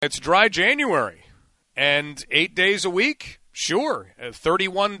It's dry January, and 8 days a week, sure.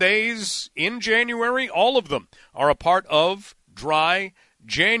 31 days in January, all of them are a part of dry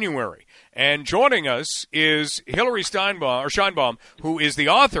January. And joining us is Hilary Sheinbaum, who is the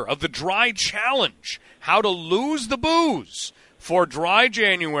author of The Dry Challenge, How to Lose the Booze for Dry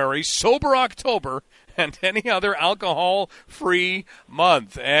January, Sober October, and any other alcohol-free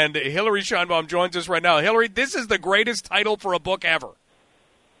month. And Hilary Sheinbaum joins us right now. Hilary, this is the greatest title for a book ever.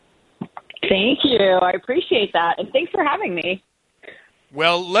 Thank you. I appreciate that. And thanks for having me.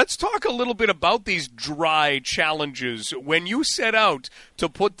 Well, let's talk a little bit about these dry challenges. When you set out to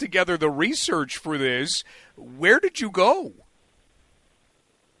put together the research for this, where did you go?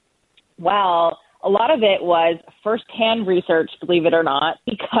 Well, a lot of it was firsthand research, believe it or not,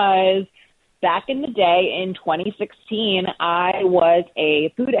 because back in the day in 2016, I was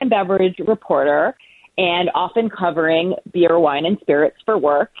a food and beverage reporter and often covering beer, wine, and spirits for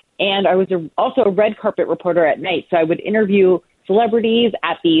work. And I was also a red carpet reporter at night. So I would interview celebrities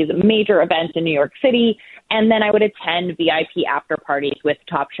at these major events in New York City. And then I would attend VIP after parties with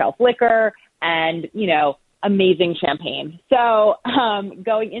top shelf liquor and, amazing champagne. So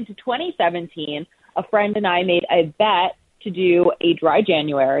going into 2017, a friend and I made a bet to do a dry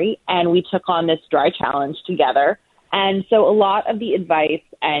January, and we took on this dry challenge together. And so a lot of the advice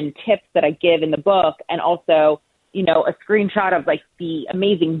and tips that I give in the book, and also a screenshot of like the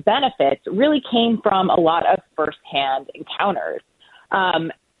amazing benefits, really came from a lot of firsthand encounters.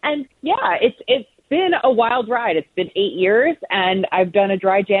 And yeah, it's been a wild ride. It's been 8 years, and I've done a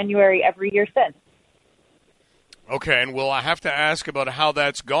dry January every year since. Okay, and I have to ask about how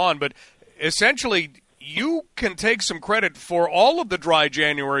that's gone, but essentially you can take some credit for all of the dry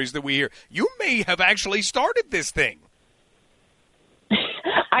Januaries that we hear. You may have actually started this thing.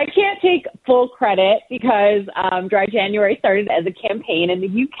 I can't take full credit because Dry January started as a campaign in the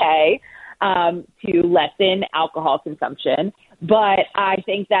UK to lessen alcohol consumption. But I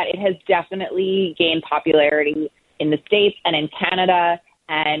think that it has definitely gained popularity in the States and in Canada.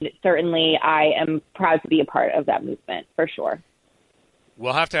 And certainly I am proud to be a part of that movement, for sure.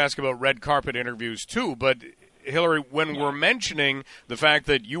 We'll have to ask about red carpet interviews, too. But, Hilary, when we're mentioning the fact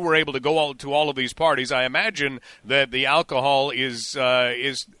that you were able to go out to all of these parties, I imagine that the alcohol is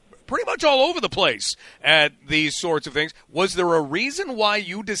pretty much all over the place at these sorts of things. Was there a reason why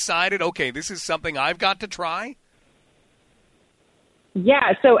you decided, okay, this is something I've got to try?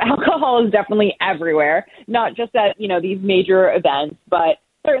 Yeah, so alcohol is definitely everywhere, not just at, these major events, but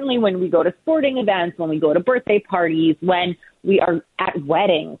certainly when we go to sporting events, when we go to birthday parties, when we are at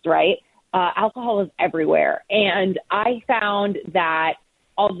weddings, right? Alcohol is everywhere. And I found that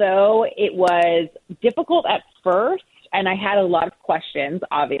although it was difficult at first, and I had a lot of questions,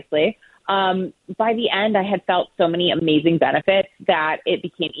 obviously, by the end, I had felt so many amazing benefits that it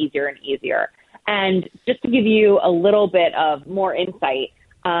became easier and easier. And just to give you a little bit of more insight,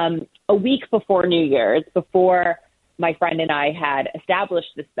 a week before New Year's, before my friend and I had established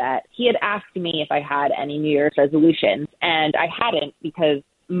this bet, he had asked me if I had any New Year's resolutions, and I hadn't, because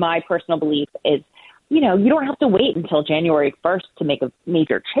my personal belief is, you don't have to wait until January 1st to make a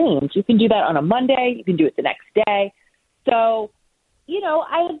major change. You can do that on a Monday. You can do it the next day. So,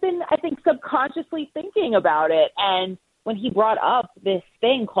 I have been, I think, subconsciously thinking about it. And when he brought up this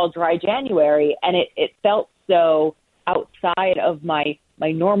thing called Dry January, and it felt so outside of my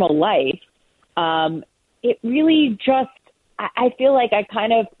normal life, it really just, I feel like I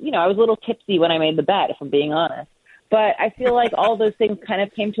kind of, I was a little tipsy when I made the bet, if I'm being honest. But I feel like all those things kind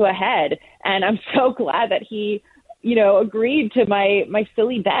of came to a head, and I'm so glad that he, agreed to my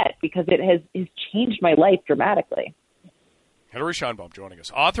silly bet, because it has changed my life dramatically. Hilary Sheinbaum joining us,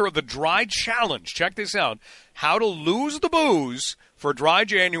 author of The Dry Challenge. Check this out, How to Lose the Booze for Dry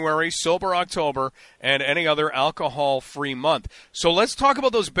January, Sober October, and any other alcohol-free month. So let's talk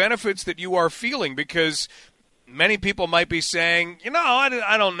about those benefits that you are feeling, because many people might be saying,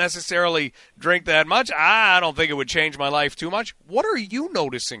 I don't necessarily drink that much. I don't think it would change my life too much. What are you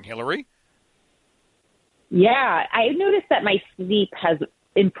noticing, Hilary? Yeah, I noticed that my sleep has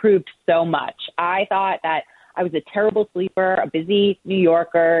improved so much. I thought that I was a terrible sleeper, a busy New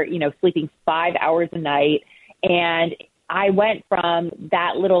Yorker, sleeping 5 hours a night. And I went from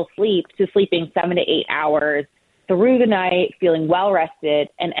that little sleep to sleeping 7 to 8 hours through the night, feeling well rested.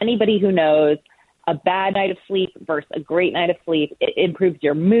 And anybody who knows, a bad night of sleep versus a great night of sleep, it improves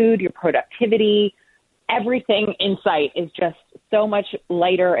your mood, your productivity. Everything in sight is just so much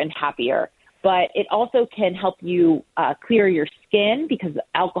lighter and happier. But it also can help you clear your skin, because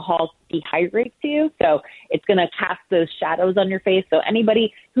alcohol dehydrates you. So it's going to cast those shadows on your face. So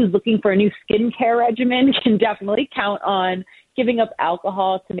anybody who's looking for a new skincare regimen can definitely count on giving up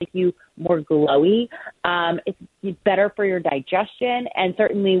alcohol to make you more glowy. It's better for your digestion. And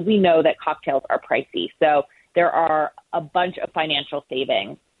certainly we know that cocktails are pricey. So there are a bunch of financial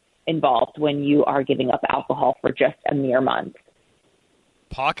savings involved when you are giving up alcohol for just a mere month.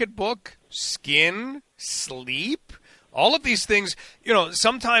 Pocketbook, skin, sleep, all of these things.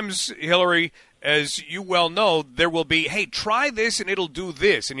 Sometimes, Hilary, as you well know, there will be, hey, try this and it'll do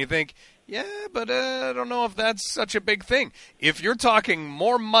this. And you think, yeah, but I don't know if that's such a big thing. If you're talking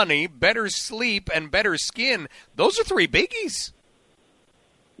more money, better sleep, and better skin, those are three biggies.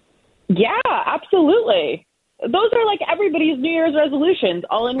 Yeah, absolutely. Those are like everybody's New Year's resolutions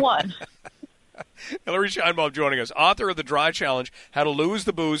all in one. Hilary Sheinbaum joining us, author of The Dry Challenge, How to Lose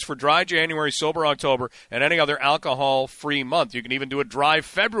the Booze for Dry January, Sober October, and any other alcohol-free month. You can even do a dry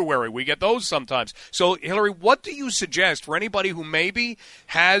February. We get those sometimes. So, Hilary, what do you suggest for anybody who maybe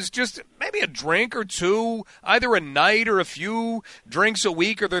has just maybe a drink or two, either a night or a few drinks a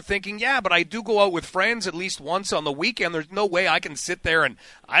week, or they're thinking, yeah, but I do go out with friends at least once on the weekend. There's no way I can sit there and,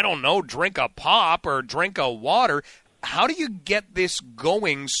 I don't know, drink a pop or drink a water. How do you get this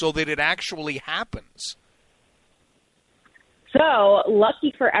going so that it actually happens? So,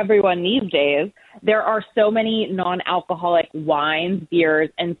 lucky for everyone these days, there are so many non-alcoholic wines, beers,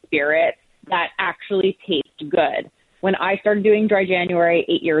 and spirits that actually taste good. When I started doing Dry January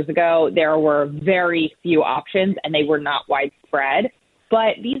 8 years ago, there were very few options, and they were not widespread.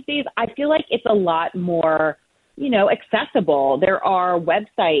 But these days, I feel like it's a lot more, accessible. There are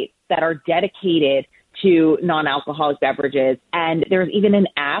websites that are dedicated to non-alcoholic beverages. And there's even an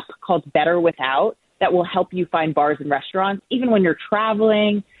app called Better Without that will help you find bars and restaurants, even when you're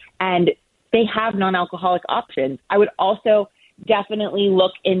traveling, and they have non-alcoholic options. I would also definitely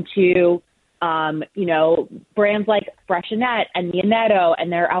look into, brands like Freshenet and Mianetto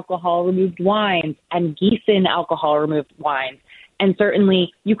and their alcohol-removed wines and Gießen alcohol-removed wines. And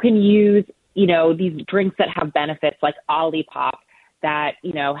certainly you can use, these drinks that have benefits like Olipop, that,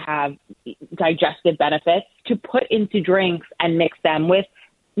 have digestive benefits to put into drinks and mix them with,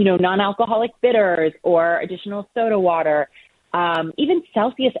 non-alcoholic bitters or additional soda water, even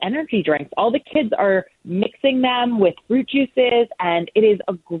Celsius energy drinks. All the kids are mixing them with fruit juices, and it is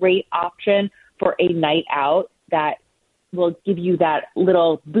a great option for a night out that will give you that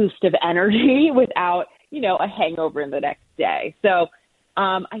little boost of energy without, a hangover in the next day. So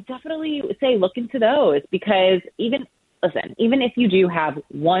I definitely say look into those because even if you do have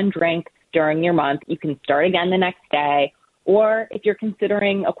one drink during your month, you can start again the next day. Or if you're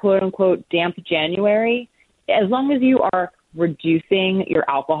considering a quote-unquote damp January, as long as you are reducing your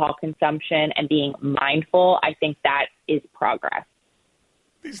alcohol consumption and being mindful, I think that is progress.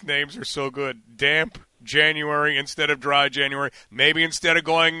 These names are so good. Damp January instead of dry January. Maybe instead of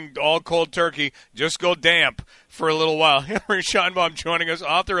going all cold turkey, just go damp for a little while. Hilary Sheinbaum joining us,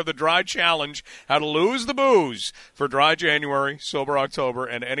 author of The Dry Challenge, How to Lose the Booze for Dry January, Sober October,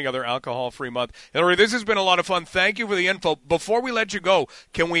 and any other alcohol-free month. Hilary, this has been a lot of fun. Thank you for the info. Before we let you go,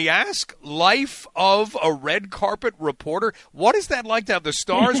 can we ask life of a red carpet reporter? What is that like to have the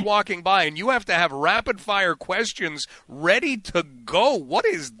stars walking by and you have to have rapid-fire questions ready to go? What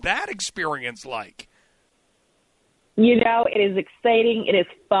is that experience like? It is exciting. It is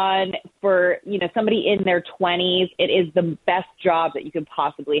fun for, somebody in their 20s. It is the best job that you could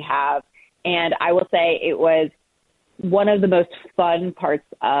possibly have. And I will say it was one of the most fun parts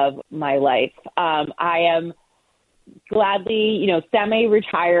of my life. I am gladly,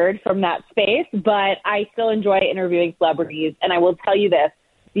 semi-retired from that space, but I still enjoy interviewing celebrities. And I will tell you this,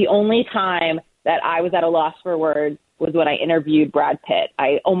 the only time that I was at a loss for words was when I interviewed Brad Pitt.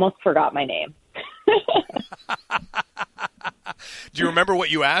 I almost forgot my name. Do you remember what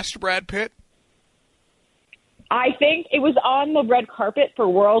you asked Brad Pitt? I think it was on the red carpet for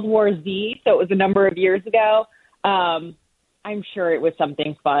World War Z, so it was a number of years ago. I'm sure it was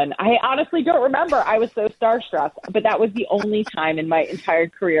something fun. I honestly don't remember. I was so starstruck, but that was the only time in my entire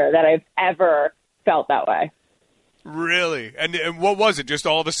career that I've ever felt that way. Really? And what was it? Just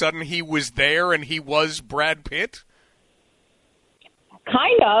all of a sudden he was there and he was Brad Pitt?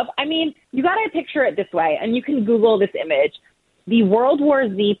 Kind of. I mean, you got to picture it this way, and you can Google this image. The World War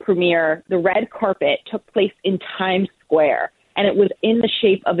Z premiere, the red carpet, took place in Times Square, and it was in the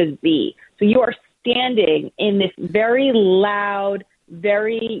shape of a Z. So you are standing in this very loud,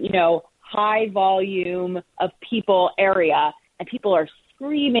 very, high volume of people area, and people are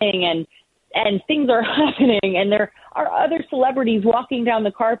screaming and things are happening, and there are other celebrities walking down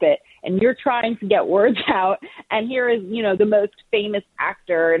the carpet, and you're trying to get words out, and here is, the most famous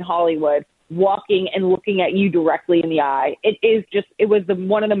actor in Hollywood walking and looking at you directly in the eye. It was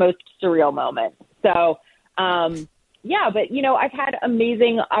one of the most surreal moments. So Yeah, but, I've had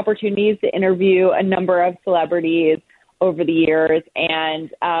amazing opportunities to interview a number of celebrities over the years,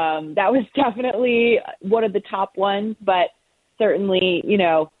 and that was definitely one of the top ones. But certainly,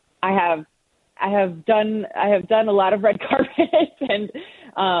 I have done a lot of red carpets, and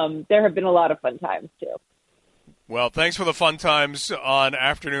there have been a lot of fun times too. Well, thanks for the fun times on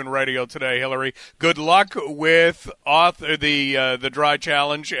afternoon radio today, Hilary. Good luck with the Dry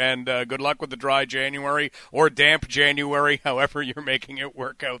Challenge, and good luck with the Dry January or Damp January, however you're making it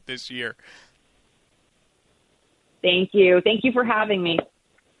work out this year. Thank you. Thank you for having me.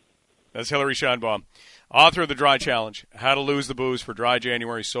 That's Hilary Sheinbaum, author of the Dry Challenge, How to Lose the Booze for Dry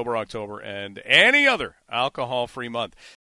January, Sober October, and any other alcohol-free month.